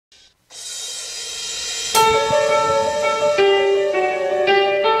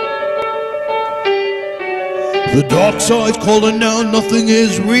The dark side's calling now, nothing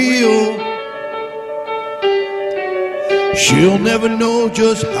is real. She'll never know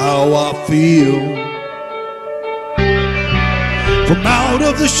just how I feel. From out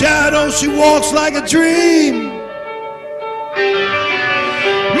of the shadows she walks like a dream.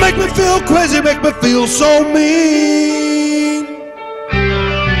 Make me feel crazy, make me feel so mean.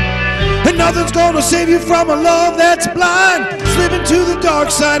 And nothing's gonna save you from a love that's blind. Slip into the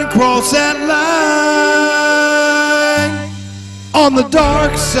dark side and cross that line. On the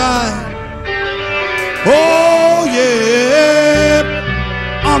dark side, oh yeah.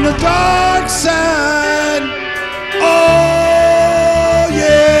 On the dark side, oh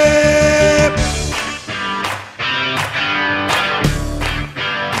yeah.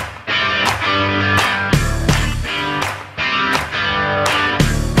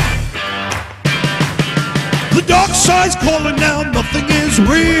 The dark side's calling now, nothing is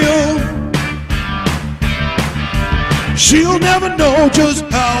real. She'll never know just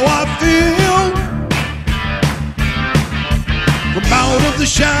how I feel. From out of the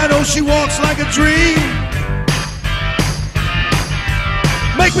shadows she walks like a dream.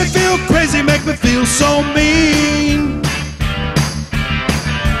 Make me feel crazy, make me feel so mean.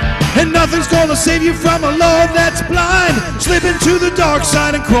 And nothing's gonna save you from a love that's blind. Slip into the dark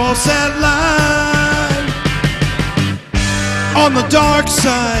side and cross that line. On the dark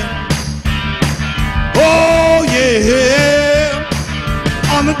side, oh yeah.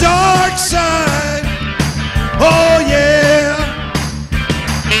 On the dark side, oh yeah.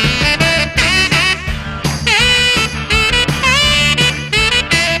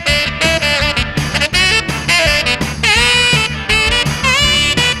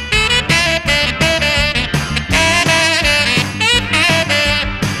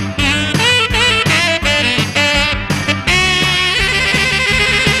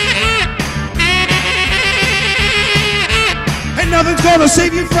 Nothing's gonna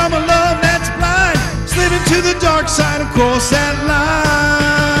save you from a love that's blind. Slip into the dark side and cross that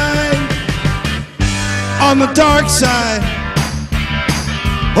line. On the dark side,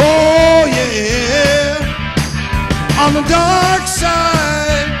 oh yeah. On the dark side.